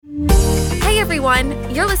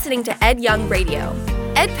everyone. You're listening to Ed Young Radio,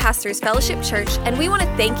 Ed Pastors Fellowship Church, and we want to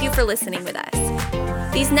thank you for listening with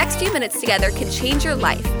us. These next few minutes together can change your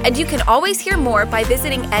life, and you can always hear more by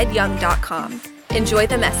visiting edyoung.com. Enjoy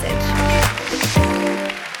the message.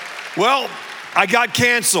 Well, I got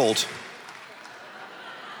canceled.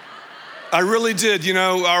 I really did. You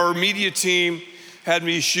know, our media team had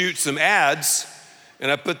me shoot some ads, and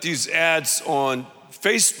I put these ads on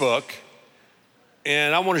Facebook,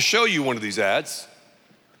 and I want to show you one of these ads.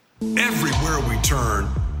 Everywhere we turn,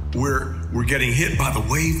 we're getting hit by the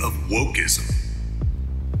wave of wokeism.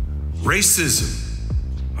 Racism,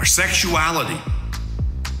 our sexuality,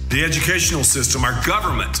 the educational system, our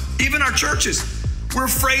government, even our churches. We're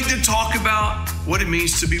afraid to talk about what it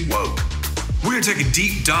means to be woke. We're going to take a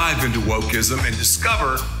deep dive into wokeism and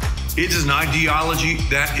discover it is an ideology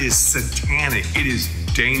that is satanic. It is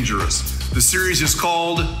dangerous. The series is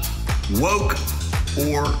called Woke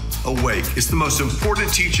or Awake. It's the most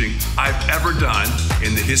important teaching I've ever done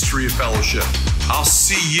in the history of fellowship. I'll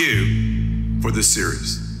see you for this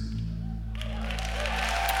series.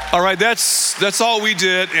 All right, that's all we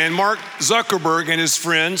did. And Mark Zuckerberg and his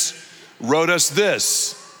friends wrote us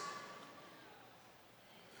this.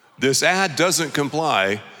 This ad doesn't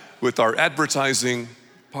comply with our advertising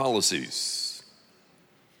policies.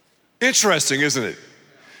 Interesting, isn't it?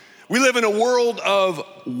 We live in a world of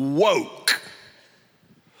woke.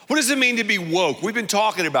 What does it mean to be woke? We've been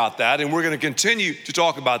talking about that, and we're going to continue to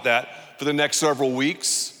talk about that for the next several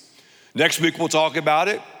weeks. Next week, we'll talk about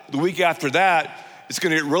it. The week after that, it's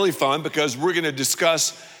going to get really fun because we're going to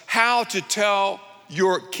discuss how to tell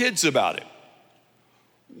your kids about it.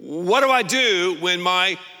 What do I do when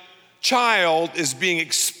my child is being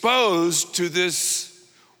exposed to this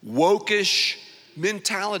wokish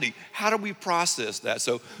mentality? How do we process that?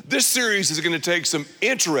 So this series is going to take some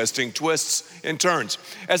interesting twists and turns.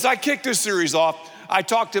 As I kick this series off, I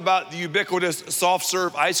talked about the ubiquitous soft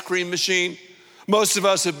serve ice cream machine. Most of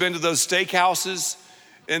us have been to those steakhouses,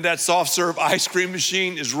 and that soft serve ice cream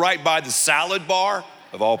machine is right by the salad bar,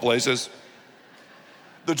 of all places.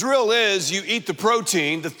 The drill is you eat the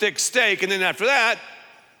protein, the thick steak, and then after that,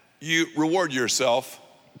 you reward yourself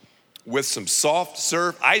with some soft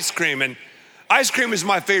serve ice cream. And ice cream is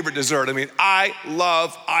my favorite dessert. I mean, I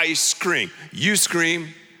love ice cream. You scream,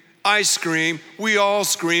 ice cream, we all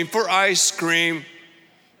scream for ice cream.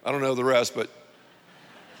 I don't know the rest, but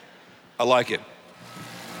I like it.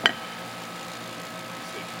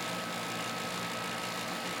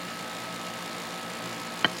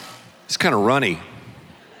 It's kind of runny.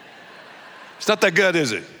 It's not that good,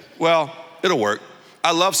 is it? Well, it'll work.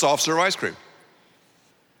 I love soft serve ice cream.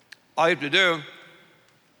 All you have to do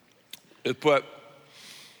is put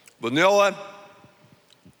vanilla,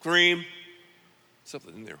 cream,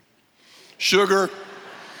 something in there, sugar,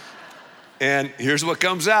 and here's what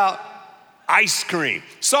comes out: ice cream.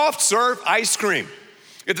 Soft serve ice cream.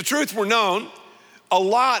 If the truth were known, a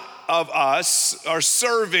lot of us are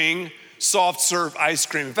serving soft serve ice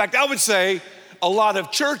cream. In fact, I would say a lot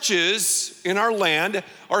of churches in our land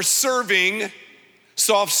are serving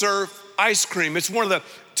soft serve ice cream. It's one of the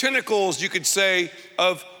tentacles, you could say,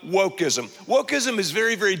 of wokeism. Wokeism is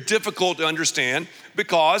very, very difficult to understand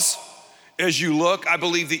because as you look, I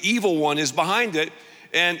believe the evil one is behind it,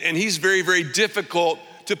 and he's very, very difficult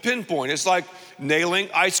to pinpoint. It's like nailing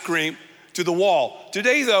ice cream to the wall.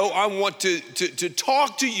 Today, though, I want to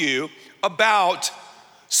talk to you about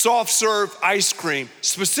soft serve ice cream,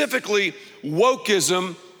 specifically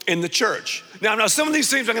wokeism in the church. Now, some of these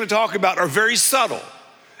things I'm going to talk about are very subtle,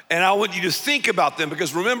 and I want you to think about them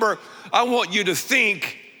because remember, I want you to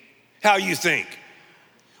think how you think.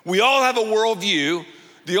 We all have a worldview.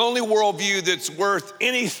 The only worldview that's worth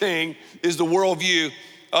anything is the worldview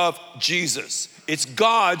of Jesus. It's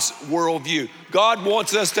God's worldview. God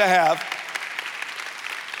wants us to have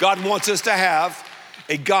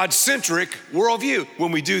a God-centric worldview.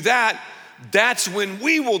 When we do that, that's when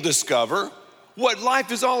we will discover what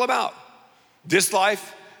life is all about. This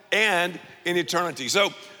life and in eternity.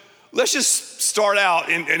 So let's just start out,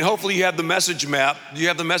 and hopefully you have the message map. Do you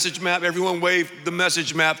have the message map? Everyone wave the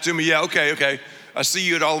message map to me. Yeah, okay. I see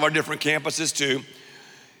you at all of our different campuses too.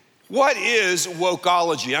 What is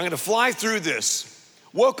woke-ology? I'm gonna fly through this.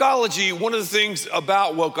 Woke-ology, one of the things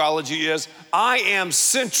about woke-ology is I am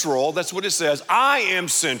central, that's what it says. I am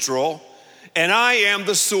central, and I am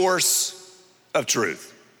the source of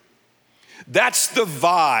truth. That's the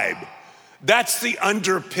vibe. That's the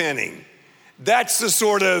underpinning. That's the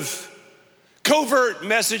sort of covert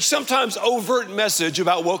message, sometimes overt message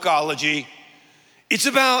about woke-ology. It's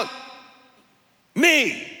about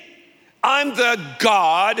me. I'm the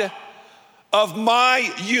God of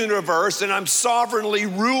my universe, and I'm sovereignly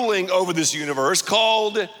ruling over this universe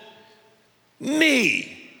called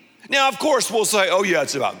me. Now, of course, we'll say, oh yeah,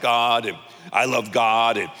 it's about God, and I love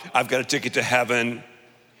God, and I've got a ticket to heaven.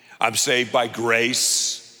 I'm saved by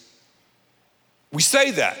grace. We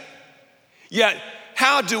say that. Yet,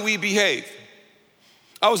 how do we behave?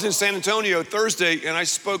 I was in San Antonio Thursday, and I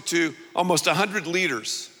spoke to almost 100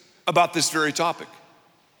 leaders about this very topic.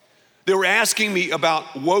 They were asking me about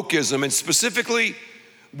wokeism, and specifically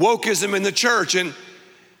wokeism in the church. And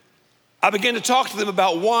I began to talk to them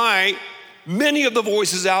about why many of the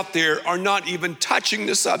voices out there are not even touching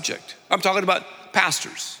the subject. I'm talking about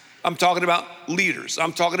pastors. I'm talking about leaders.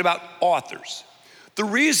 I'm talking about authors. The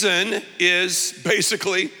reason is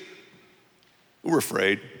basically we're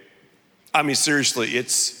afraid. I mean, seriously,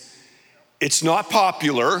 it's not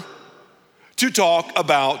popular to talk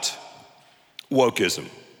about wokeism.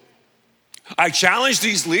 I challenge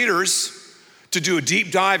these leaders to do a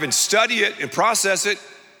deep dive and study it and process it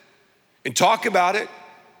and talk about it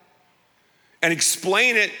and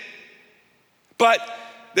explain it. But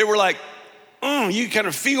they were like, you kind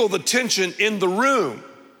of feel the tension in the room.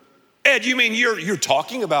 Ed, you mean you're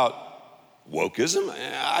talking about wokeism?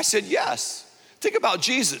 I said, yes. Think about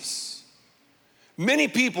Jesus. Many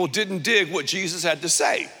people didn't dig what Jesus had to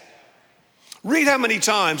say. Read how many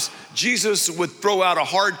times Jesus would throw out a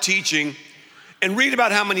hard teaching, and read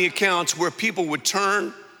about how many accounts where people would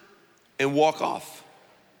turn and walk off.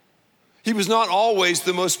 He was not always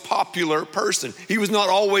the most popular person. He was not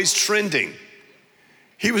always trending.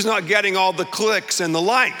 He was not getting all the clicks and the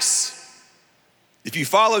likes. If you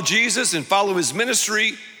follow Jesus and follow his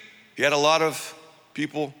ministry, he had a lot of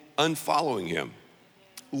people unfollowing him,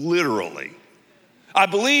 literally. I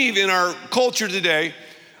believe in our culture today,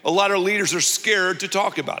 a lot of leaders are scared to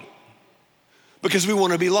talk about it because we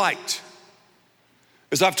want to be liked.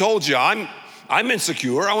 As I've told you, I'm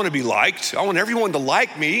insecure. I want to be liked. I want everyone to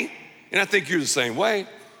like me, and I think you're the same way.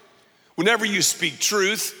 Whenever you speak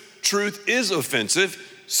truth, truth is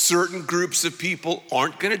offensive. Certain groups of people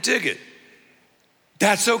aren't going to dig it.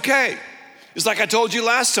 That's okay. It's like I told you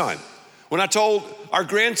last time when I told our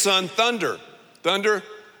grandson, Thunder,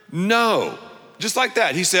 no. Just like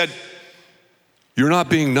that. He said, you're not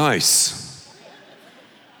being nice.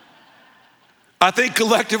 I think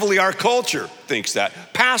collectively our culture thinks that.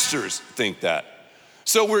 Pastors think that.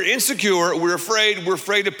 So we're insecure, we're afraid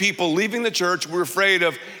of people leaving the church, we're afraid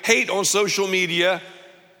of hate on social media.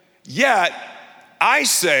 Yet, I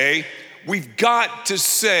say we've got to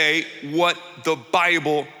say what the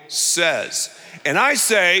Bible says. And I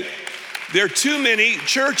say there are too many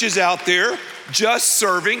churches out there just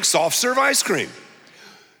serving soft-serve ice cream.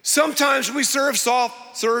 Sometimes we serve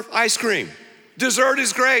soft-serve ice cream. Dessert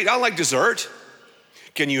is great. I like dessert.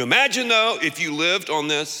 Can you imagine, though, if you lived on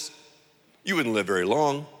this, you wouldn't live very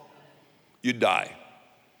long. You'd die.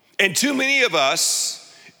 And too many of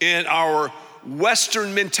us in our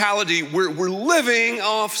Western mentality, we're living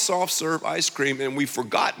off soft-serve ice cream, and we've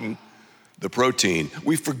forgotten the protein.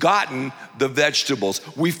 We've forgotten the vegetables.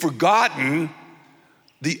 We've forgotten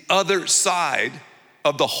the other side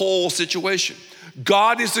of the whole situation.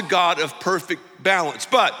 God is a God of perfect balance.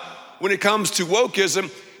 But when it comes to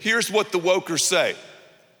wokeism, here's what the wokers say.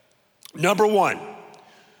 Number one,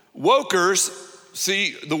 wokers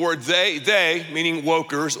see the word they meaning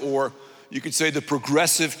wokers, or you could say the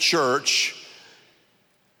progressive church,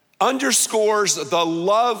 underscores the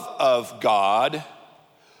love of God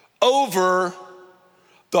over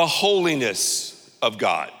the holiness of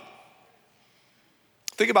God.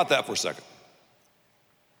 Think about that for a second.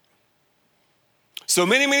 So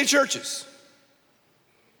many churches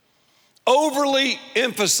overly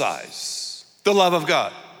emphasize the love of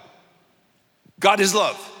God. God is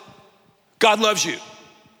love. God loves you.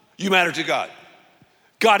 You matter to God.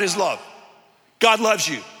 God is love. God loves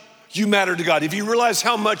you. You matter to God. If you realize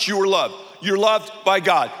how much you are loved, you're loved by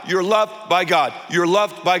God. You're loved by God. You're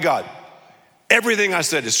loved by God. Everything I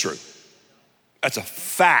said is true. That's a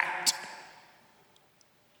fact.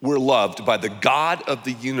 We're loved by the God of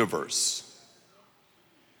the universe.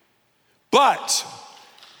 But,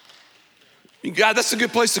 God, that's a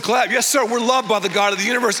good place to clap. Yes, sir, we're loved by the God of the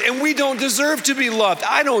universe, and we don't deserve to be loved.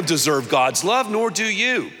 I don't deserve God's love, nor do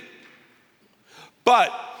you.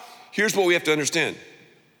 But here's what we have to understand.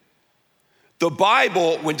 The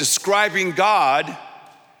Bible, when describing God,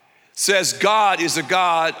 says God is a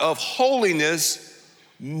God of holiness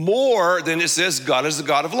more than it says God is a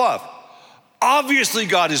God of love. Obviously,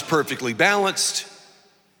 God is perfectly balanced.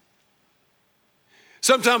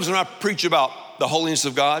 Sometimes when I preach about the holiness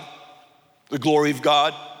of God, the glory of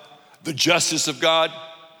God, the justice of God,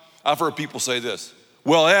 I've heard people say this.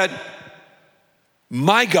 Well, Ed,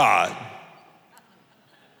 My God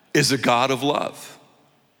is a God of love.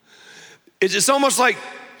 It's almost like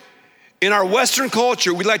in our Western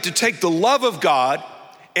culture, we like to take the love of God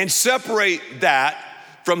and separate that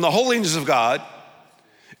from the holiness of God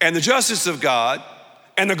and the justice of God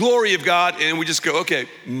and the glory of God, and we just go, okay,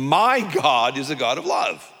 my God is a God of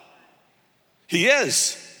love. He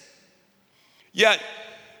is. Yet,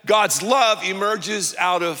 God's love emerges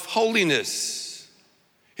out of holiness.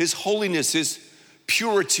 His holiness, His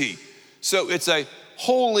purity. So it's a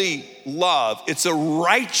holy love. It's a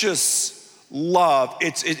righteous love.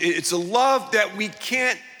 It's a love that we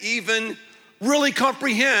can't even really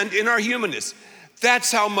comprehend in our humanness.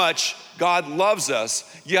 That's how much God loves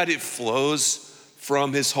us, yet it flows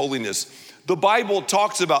from His holiness. The Bible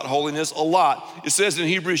talks about holiness a lot. It says in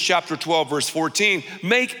Hebrews chapter 12, verse 14,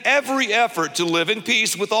 make every effort to live in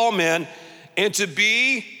peace with all men and to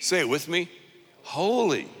be, say it with me,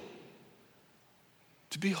 holy.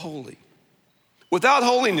 To be holy. Without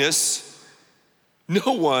holiness,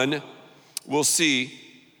 no one will see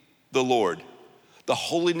the Lord. The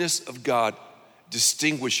holiness of God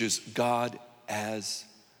distinguishes God as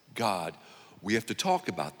God. We have to talk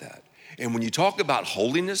about that. And when you talk about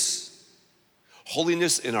holiness,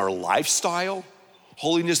 holiness in our lifestyle,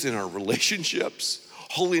 holiness in our relationships,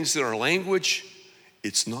 holiness in our language,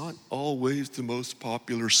 it's not always the most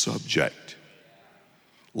popular subject.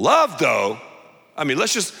 Love, though,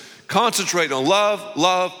 let's just concentrate on love,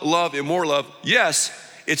 love, love, and more love. Yes,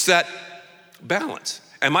 it's that balance.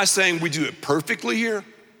 Am I saying we do it perfectly here?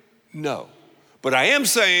 No. But I am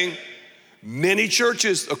saying many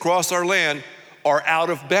churches across our land are out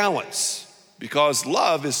of balance because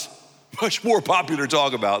love is much more popular to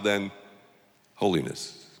talk about than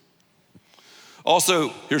holiness. Also,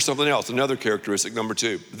 here's something else, another characteristic, number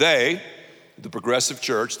 2. They, the progressive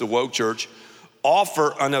church, the woke church,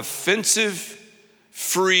 offer an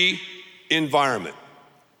offensive-free environment.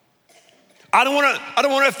 I don't want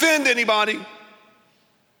to offend anybody.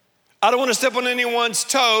 I don't want to step on anyone's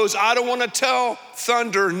toes. I don't want to tell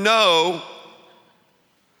thunder no.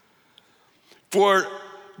 For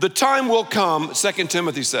the time will come, 2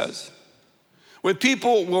 Timothy says, when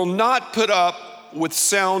people will not put up with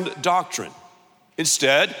sound doctrine.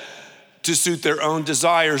 Instead, to suit their own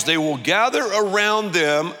desires, they will gather around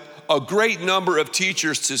them a great number of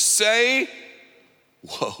teachers to say,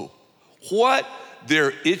 what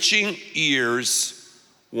their itching ears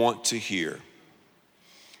want to hear.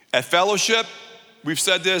 At Fellowship, we've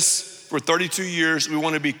said this for 32 years, we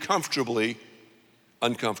want to be comfortably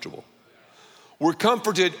uncomfortable. We're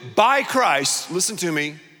comforted by Christ, listen to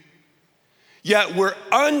me, yet we're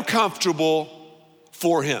uncomfortable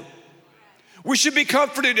for Him. We should be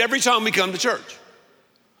comforted every time we come to church.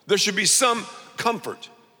 There should be some comfort.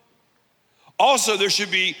 Also, there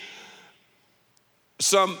should be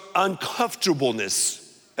some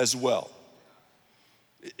uncomfortableness as well.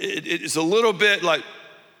 It's a little bit like,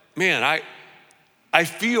 man, I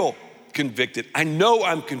feel convicted. I know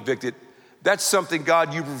I'm convicted. That's something,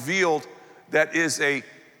 God, you've revealed that is a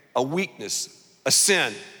weakness, a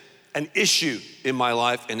sin, an issue in my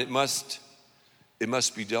life, and it must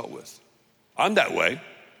be dealt with. I'm that way.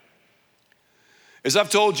 As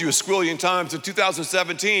I've told you a squillion times, in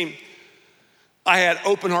 2017, I had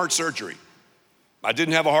open heart surgery. I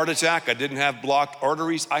didn't have a heart attack. I didn't have blocked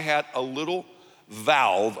arteries. I had a little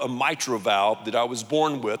valve, a mitral valve that I was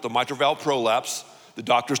born with, a mitral valve prolapse. The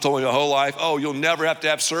doctors told me my whole life, you'll never have to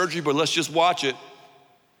have surgery, but let's just watch it.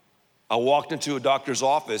 I walked into a doctor's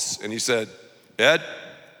office and he said, Ed,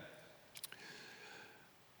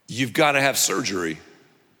 you've got to have surgery.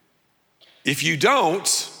 If you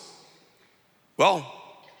don't,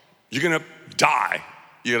 you're gonna die.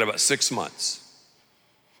 You got about 6 months.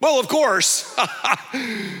 Well, of course,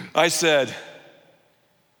 I said,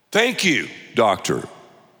 thank you, doctor,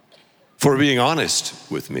 for being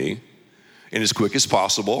honest with me. And as quick as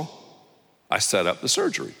possible, I set up the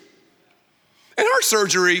surgery. And heart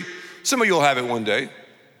surgery, some of you will have it one day.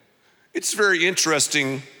 It's very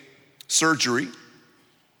interesting surgery.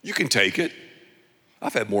 You can take it.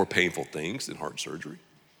 I've had more painful things than heart surgery.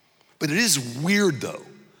 But it is weird though.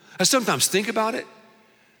 I sometimes think about it.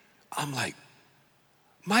 I'm like,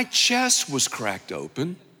 my chest was cracked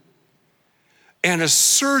open and a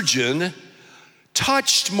surgeon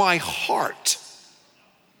touched my heart.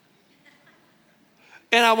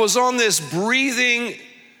 And I was on this breathing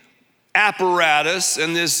apparatus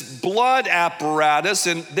and this blood apparatus,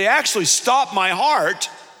 and they actually stopped my heart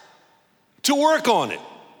to work on it.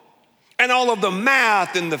 And all of the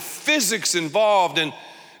math and the physics involved, and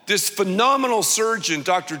this phenomenal surgeon,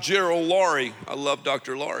 Dr. Gerald Laurie, I love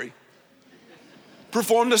Dr. Laurie,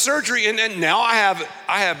 perform the surgery, and now I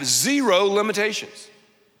have zero limitations.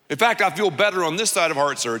 In fact, I feel better on this side of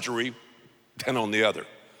heart surgery than on the other.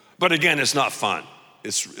 But again, it's not fun.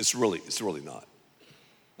 It's really not.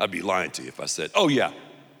 I'd be lying to you if I said, oh yeah,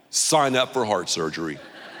 sign up for heart surgery.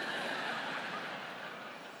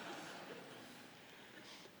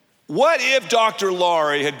 What if Dr.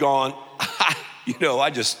 Laurie had gone, I don't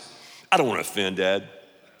want to offend Ed.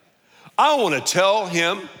 I want to tell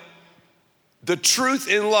him the truth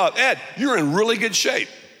in love. Ed, you're in really good shape.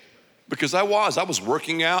 Because I was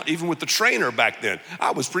working out, even with the trainer back then.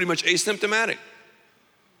 I was pretty much asymptomatic.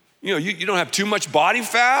 You don't have too much body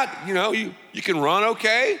fat. You can run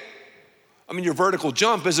okay. I mean, your vertical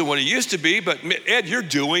jump isn't what it used to be, but Ed, you're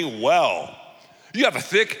doing well. You have a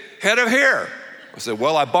thick head of hair. I said,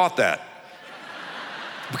 well, I bought that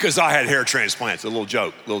because I had hair transplants. A little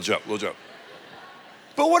joke.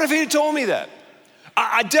 But what if he had told me that?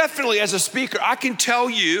 I definitely, as a speaker, I can tell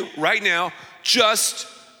you right now just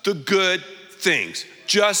the good things,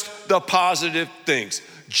 just the positive things,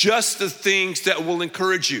 just the things that will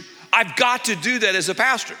encourage you. I've got to do that as a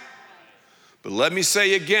pastor. But let me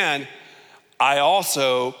say again, I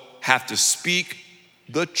also have to speak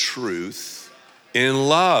the truth in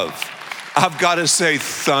love. I've got to say,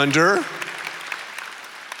 thunder,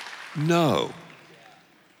 no.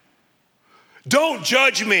 Don't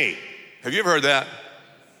judge me. Have you ever heard that?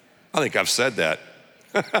 I think I've said that.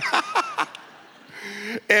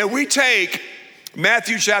 And we take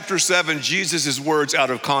Matthew chapter 7, Jesus' words out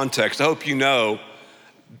of context. I hope you know,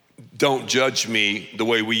 don't judge me, the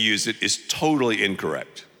way we use it is totally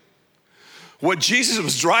incorrect. What Jesus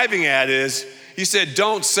was driving at is, he said,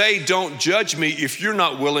 don't judge me if you're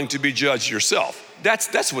not willing to be judged yourself.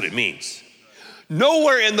 That's what it means.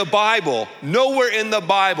 Nowhere in the Bible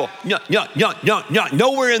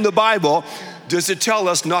does it tell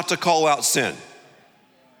us not to call out sin.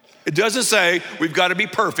 It doesn't say we've got to be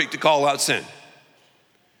perfect to call out sin.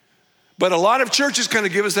 But a lot of churches kind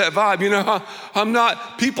of give us that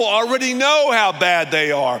vibe. People already know how bad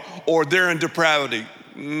they are or they're in depravity.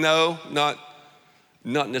 No, not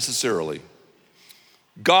necessarily.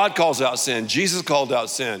 God calls out sin. Jesus called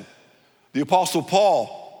out sin. The Apostle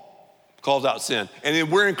Paul called out sin. And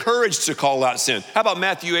then we're encouraged to call out sin. How about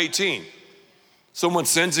Matthew 18? Someone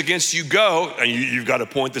sins against you, go, and you've got to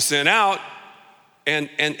point the sin out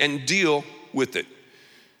and deal with it.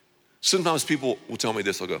 Sometimes people will tell me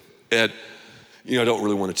this. They'll go, Ed, I don't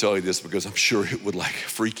really want to tell you this because I'm sure it would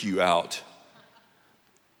freak you out.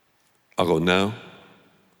 I'll go, no,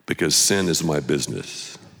 because sin is my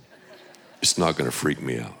business. It's not going to freak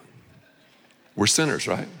me out. We're sinners,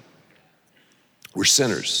 right? We're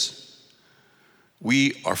sinners.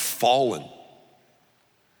 We are fallen.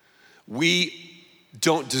 We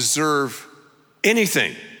don't deserve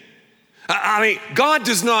anything. I mean, God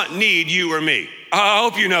does not need you or me. I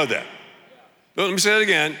hope you know that. Let me say that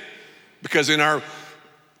again, because in our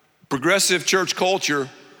progressive church culture,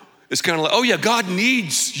 it's kind of like, oh yeah, God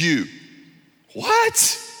needs you.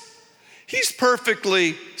 What? He's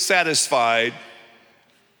perfectly satisfied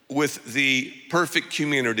with the perfect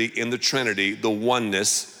community in the Trinity, the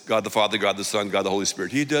oneness, God the Father, God the Son, God the Holy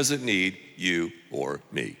Spirit. He doesn't need you or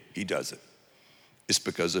me. He doesn't. It's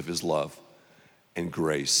because of his love and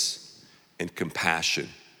grace and compassion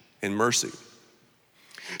and mercy.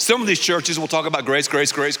 Some of these churches will talk about grace,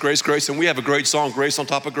 and we have a great song, Grace on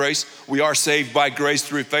Top of Grace. We are saved by grace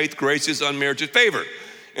through faith. Grace is unmerited favor.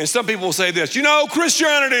 And some people will say this,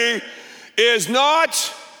 Christianity is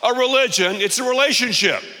not a religion, it's a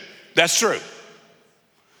relationship. That's true.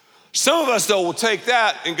 Some of us, though, will take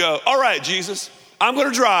that and go, all right, Jesus, I'm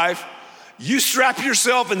gonna drive. You strap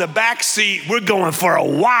yourself in the back seat. We're going for a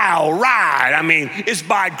wild ride. I mean, it's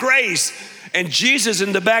by grace. And Jesus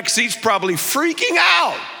in the back seat's probably freaking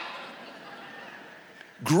out.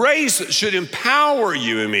 Grace should empower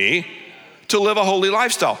you and me to live a holy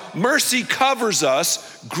lifestyle. Mercy covers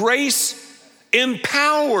us. Grace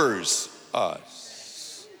empowers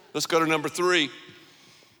us. Let's go to number three.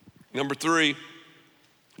 Number three,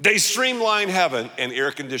 they streamline heaven and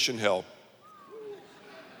air-condition hell.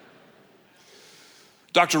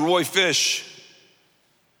 Dr. Roy Fish,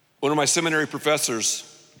 one of my seminary professors,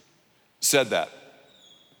 said that.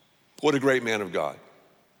 What a great man of God.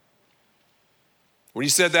 When he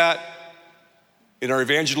said that in our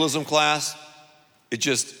evangelism class, it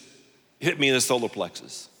just hit me in the solar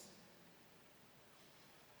plexus.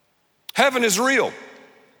 Heaven is real.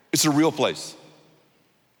 It's a real place.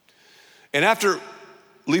 And after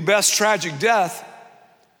Lee Beth's tragic death,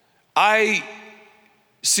 I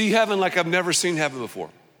see heaven like I've never seen heaven before.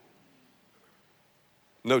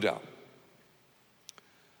 No doubt.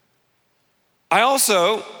 I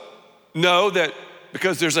also know that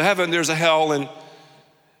because there's a heaven, there's a hell, and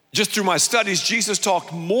just through my studies, Jesus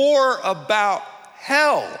talked more about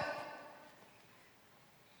hell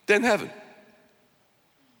than heaven.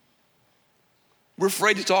 We're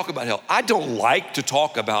afraid to talk about hell. I don't like to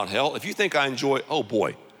talk about hell. If you think I enjoy, oh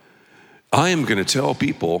boy, I am going to tell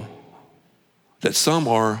people that some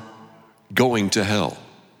are going to hell.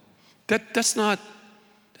 That's not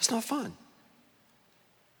fun.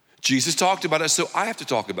 Jesus talked about it, so I have to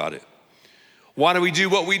talk about it. Why do we do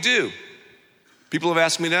what we do? People have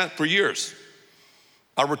asked me that for years.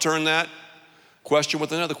 I return that question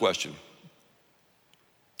with another question.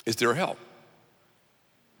 Is there a hell?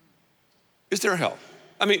 Is there a hell?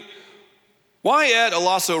 I mean, why at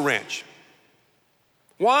Alasso Ranch?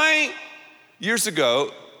 Why, years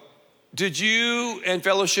ago, did you and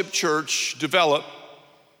Fellowship Church develop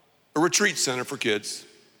a retreat center for kids?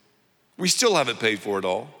 We still haven't paid for it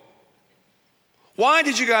all. Why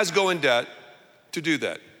did you guys go in debt to do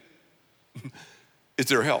that? Is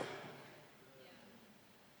there a hell?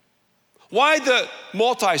 Why the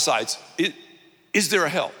multi-sites? Is there a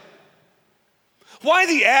hell? Why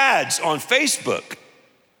the ads on Facebook?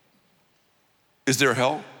 Is there a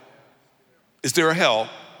hell? Is there a hell?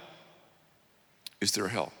 Is there a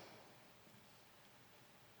hell?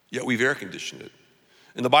 Yet we've air conditioned it.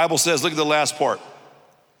 And the Bible says, look at the last part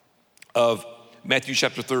of Matthew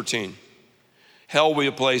chapter 13. Hell will be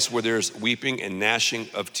a place where there's weeping and gnashing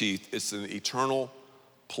of teeth. It's an eternal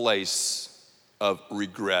place of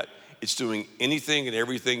regret. It's doing anything and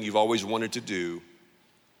everything you've always wanted to do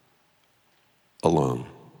alone.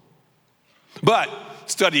 But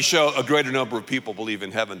studies show a greater number of people believe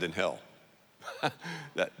in heaven than hell.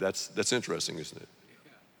 That's interesting, isn't it?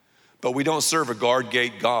 But we don't serve a guard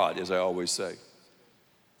gate God, as I always say.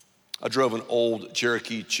 I drove an old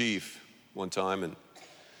Cherokee Chief one time, and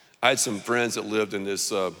I had some friends that lived in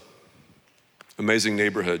this amazing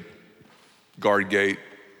neighborhood, guard gate,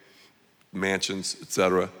 mansions,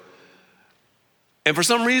 etc. And for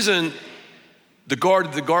some reason, the guard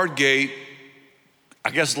at the guard gate,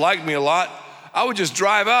 I guess, liked me a lot. I would just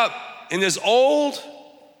drive up in this old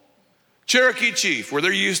Cherokee Chief where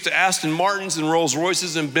they're used to Aston Martins and Rolls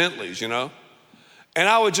Royces and Bentleys, you know? And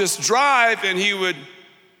I would just drive and he would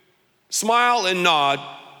smile and nod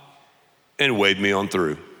and wade me on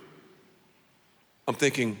through. I'm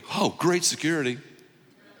thinking, oh, great security.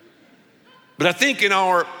 But I think in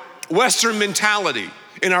our Western mentality,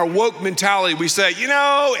 in our woke mentality, we say, you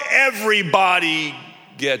know, everybody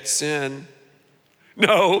gets in.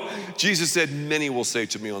 No, Jesus said, many will say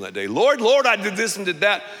to me on that day, Lord, Lord, I did this and did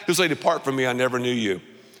that. He'll say, depart from me, I never knew you.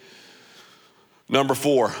 Number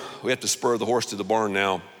 4, we have to spur the horse to the barn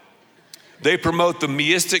now. They promote the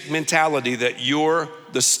meistic mentality that you're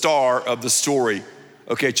the star of the story.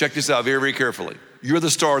 Okay, check this out very, very carefully. You're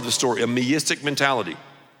the star of the story, a meistic mentality.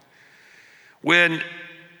 When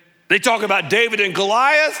they talk about David and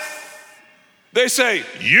Goliath, they say,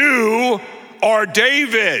 you are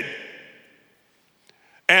David.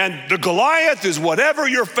 And the Goliath is whatever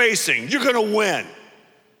you're facing, you're gonna win.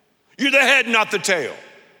 You're the head, not the tail.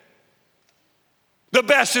 The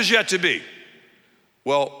best is yet to be.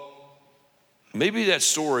 Well, maybe that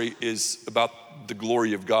story is about the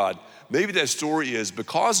glory of God. Maybe that story is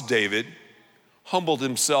because David humbled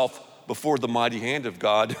himself before the mighty hand of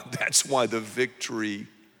God, that's why the victory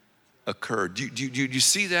occurred. Do you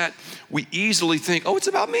see that? We easily think, oh, it's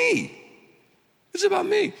about me. It's about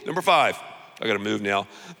me. Number 5, I gotta move now.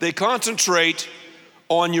 They concentrate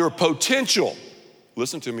on your potential.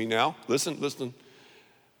 Listen to me now, listen.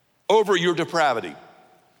 Over your depravity.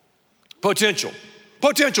 Potential.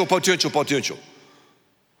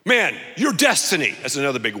 Man, your destiny, that's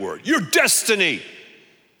another big word. Your destiny.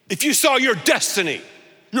 If you saw your destiny,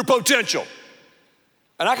 your potential.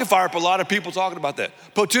 And I can fire up a lot of people talking about that.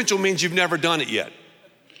 Potential means you've never done it yet.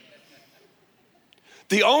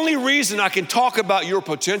 The only reason I can talk about your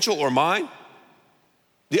potential or mine,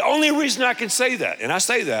 the only reason I can say that, and I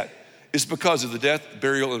say that, is because of the death,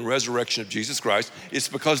 burial, and resurrection of Jesus Christ. It's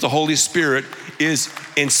because the Holy Spirit is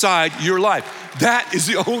inside your life. That is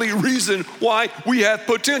the only reason why we have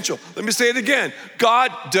potential. Let me say it again.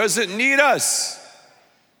 God doesn't need us,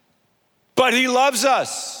 but He loves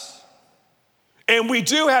us. And we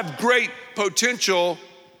do have great potential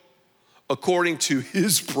according to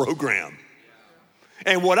His program.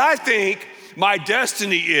 And what I think my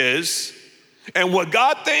destiny is, and what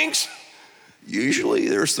God thinks, usually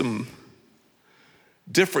there's some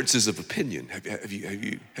differences of opinion. Have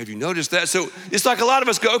you noticed that? So it's like a lot of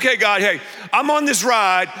us go, okay, God, hey, I'm on this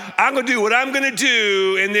ride. I'm going to do what I'm going to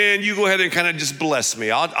do. And then you go ahead and kind of just bless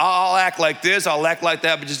me. I'll act like this. I'll act like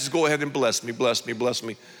that. But just go ahead and bless me, bless me, bless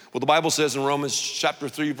me. Well, the Bible says in Romans chapter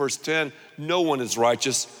 3, verse 10, no one is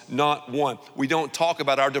righteous, not one. We don't talk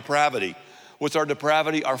about our depravity. What's our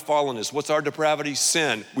depravity? Our fallenness. What's our depravity?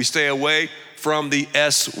 Sin. We stay away from the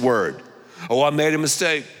S word. Oh, I made a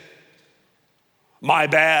mistake. My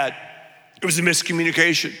bad. It was a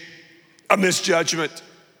miscommunication, a misjudgment.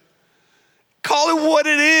 Call it what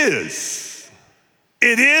it is.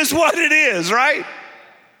 It is what it is, right?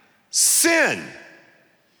 Sin.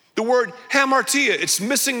 The word hamartia, it's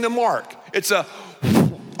missing the mark. It's a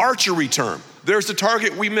archery term. There's the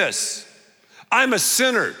target we miss. I'm a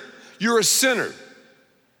sinner. You're a sinner.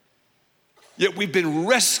 Yet we've been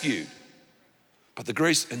rescued by the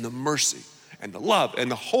grace and the mercy and the love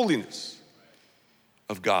and the holiness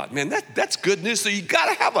of God. Man, that's good news. So you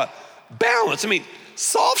gotta have a balance. I mean,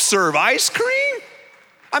 soft serve ice cream?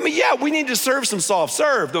 I mean, yeah, we need to serve some soft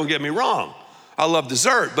serve, don't get me wrong. I love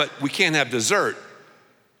dessert, but we can't have dessert.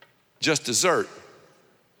 Just dessert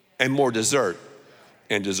and more dessert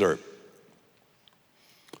and dessert.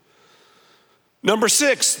 Number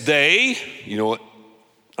 6, they, you know what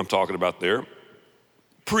I'm talking about there,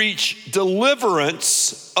 preach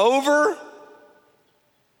deliverance over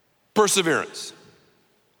perseverance.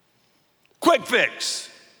 Quick fix.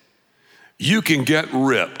 You can get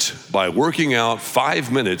ripped by working out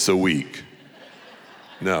 5 minutes a week.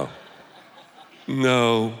 No.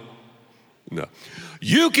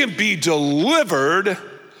 You can be delivered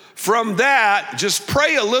from that. Just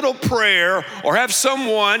pray a little prayer or have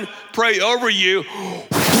someone pray over you.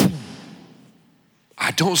 I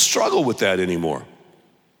don't struggle with that anymore.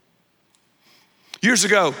 Years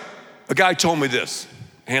ago, a guy told me this.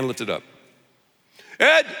 Hand lifted up.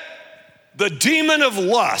 Ed, the demon of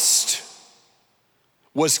lust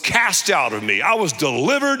was cast out of me. I was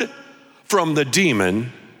delivered from the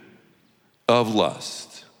demon of lust.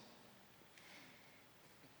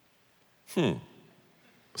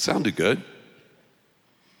 Sounded good.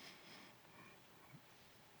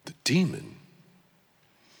 The demon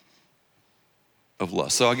of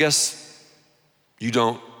lust. So I guess you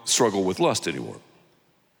don't struggle with lust anymore.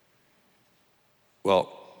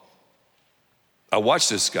 Well, I watched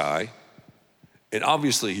this guy, and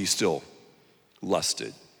obviously he still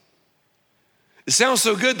lusted. It sounds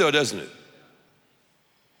so good though, doesn't it?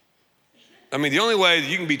 I mean, the only way that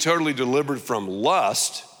you can be totally delivered from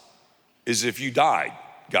lust is if you died,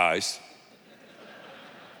 guys.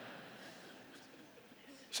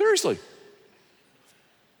 Seriously.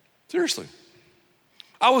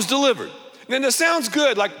 I was delivered. And then it sounds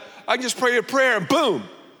good, like I can just pray a prayer and boom,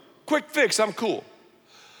 quick fix, I'm cool.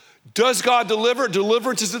 Does God deliver?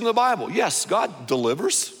 Deliverance is in the Bible. Yes, God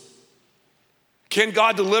delivers. Can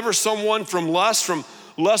God deliver someone from lust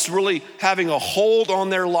really having a hold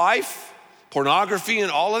on their life? Pornography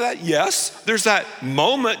and all of that? Yes. There's that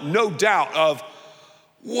moment, no doubt, of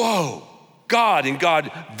whoa, God, and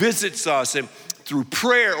God visits us, and through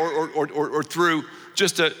prayer or through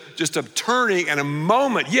just a turning and a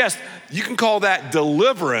moment. Yes, you can call that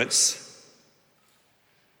deliverance,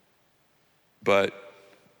 but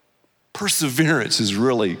perseverance is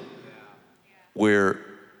really where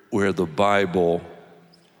the Bible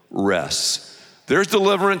rests. There's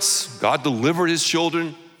deliverance. God delivered his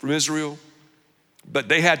children from Israel, but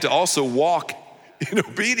they had to also walk in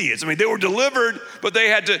obedience. I mean, they were delivered, but they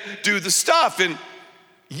had to do the stuff. And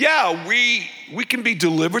yeah, we can be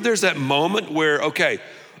delivered. There's that moment where, okay,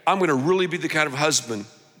 I'm gonna really be the kind of husband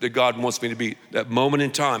that God wants me to be. That moment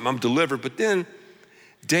in time, I'm delivered. But then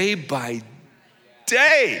day by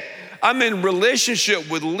day, I'm in relationship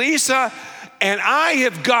with Lisa, and I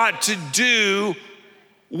have got to do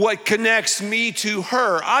what connects me to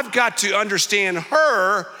her. I've got to understand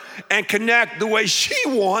her and connect the way she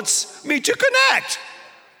wants me to connect.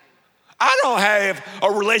 I don't have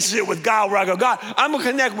a relationship with God where I go, God, I'm gonna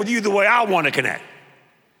connect with you the way I wanna connect.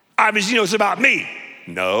 I mean, it's about me.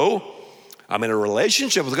 No, I'm in a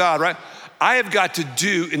relationship with God, right? I have got to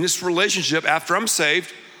do in this relationship after I'm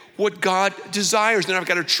saved what God desires. And I've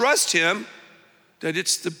got to trust him that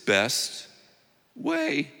it's the best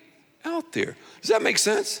way out there. Does that make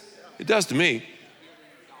sense? It does to me.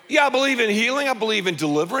 Yeah, I believe in healing. I believe in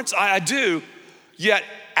deliverance. I do. Yet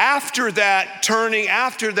after that turning,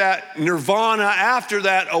 after that nirvana, after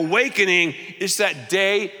that awakening, it's that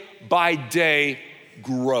day by day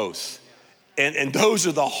growth. And those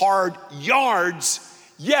are the hard yards,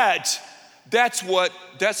 yet that's what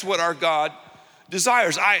our God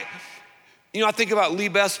desires. I think about Lee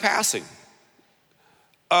Beth's passing.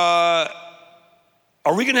 Are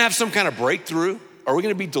we going to have some kind of breakthrough? Are we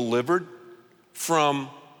going to be delivered from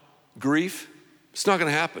grief? It's not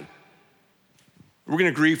going to happen. We're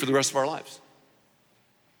going to grieve for the rest of our lives.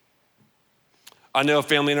 I know a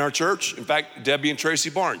family in our church, in fact, Debbie and Tracy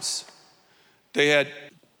Barnes. They had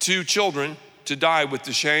 2 children to die with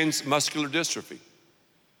Duchenne's muscular dystrophy.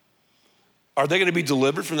 Are they going to be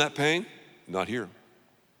delivered from that pain? Not here.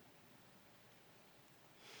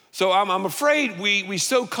 So I'm afraid we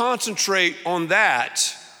so concentrate on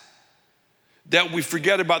that we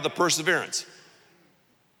forget about the perseverance.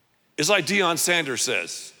 It's like Deion Sanders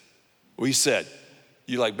says. Well, he said,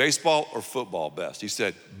 you like baseball or football best? He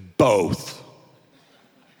said, both.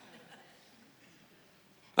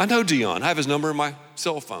 I know Deion. I have his number in my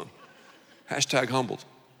cell phone. #humbled.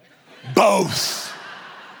 Both.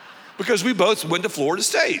 Because we both went to Florida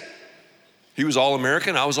State. He was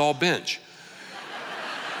All-American, I was all bench.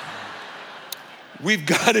 We've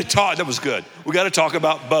got to talk, that was good. We got to talk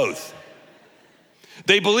about both.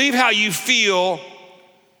 They believe how you feel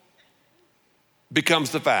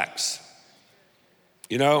becomes the facts.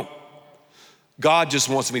 You know, God just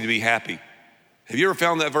wants me to be happy. Have you ever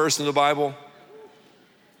found that verse in the Bible?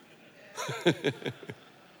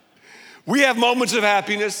 We have moments of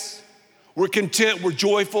happiness. We're content, we're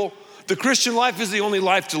joyful. The Christian life is the only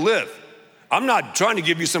life to live. I'm not trying to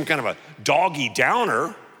give you some kind of a doggy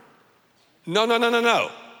downer. No.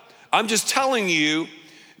 I'm just telling you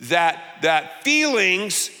that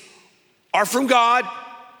feelings are from God.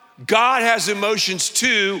 God has emotions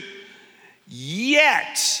too.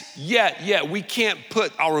 Yet, we can't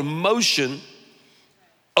put our emotion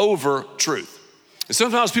over truth. And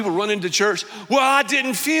sometimes people run into church, well, I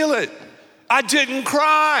didn't feel it. I didn't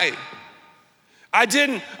cry. I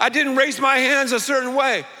didn't raise my hands a certain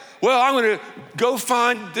way. Well, I'm going to go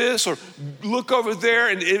find this or look over there.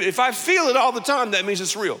 And if I feel it all the time, that means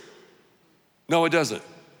it's real. No, it doesn't.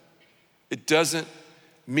 It doesn't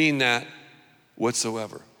mean that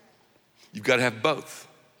whatsoever. You've got to have both.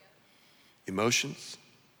 Emotions,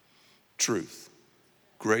 truth.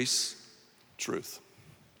 Grace, truth.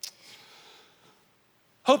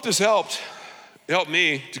 Hope this helped. It helped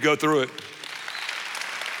me to go through it.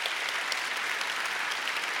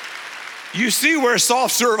 You see where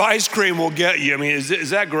soft serve ice cream will get you. I mean,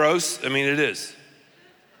 is that gross? I mean, it is.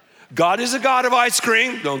 God is a God of ice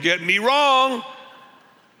cream. Don't get me wrong.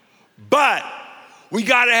 But we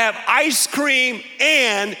got to have ice cream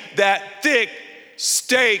and that thick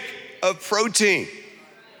steak of protein.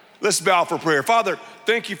 Let's bow for prayer. Father,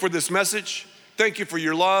 thank you for this message. Thank you for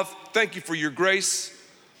your love. Thank you for your grace.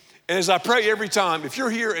 And as I pray every time, if you're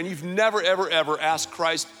here and you've never, ever asked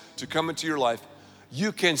Christ to come into your life,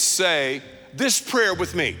 you can say this prayer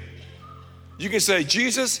with me. You can say,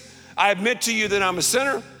 Jesus, I admit to you that I'm a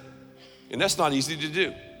sinner, and that's not easy to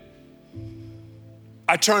do.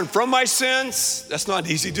 I turn from my sins, that's not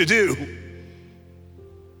easy to do.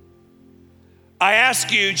 I ask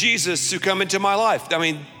you, Jesus, to come into my life. I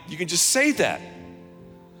mean, you can just say that.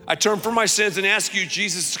 I turn from my sins and ask you,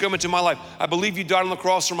 Jesus, to come into my life. I believe you died on the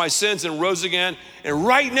cross for my sins and rose again. And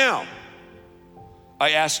right now,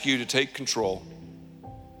 I ask you to take control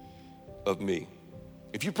of me.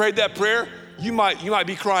 If you prayed that prayer, you might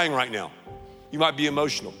be crying right now. You might be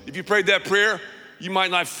emotional. If you prayed that prayer, you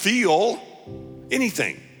might not feel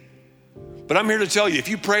anything. But I'm here to tell you, if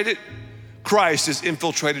you prayed it, Christ has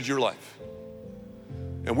infiltrated your life.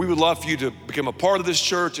 And we would love for you to become a part of this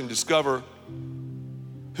church and discover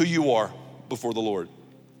who you are before the Lord.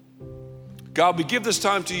 God, we give this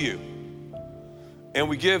time to you. And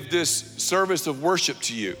we give this service of worship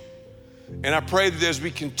to you. And I pray that as we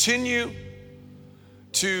continue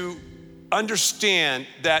to understand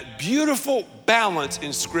that beautiful balance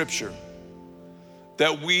in Scripture,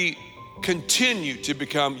 that we continue to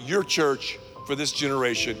become your church for this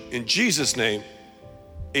generation. In Jesus' name,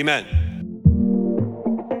 amen.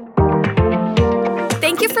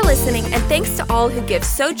 Thank you for listening, and thanks to all who give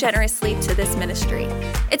so generously to this ministry.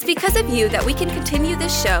 It's because of you that we can continue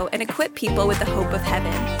this show and equip people with the hope of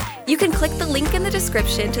heaven. You can click the link in the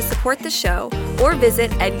description to support the show or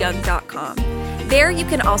visit edyoung.com. There you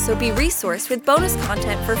can also be resourced with bonus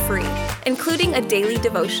content for free, including a daily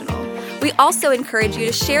devotional. We also encourage you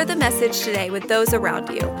to share the message today with those around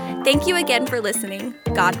you. Thank you again for listening.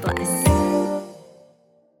 God bless.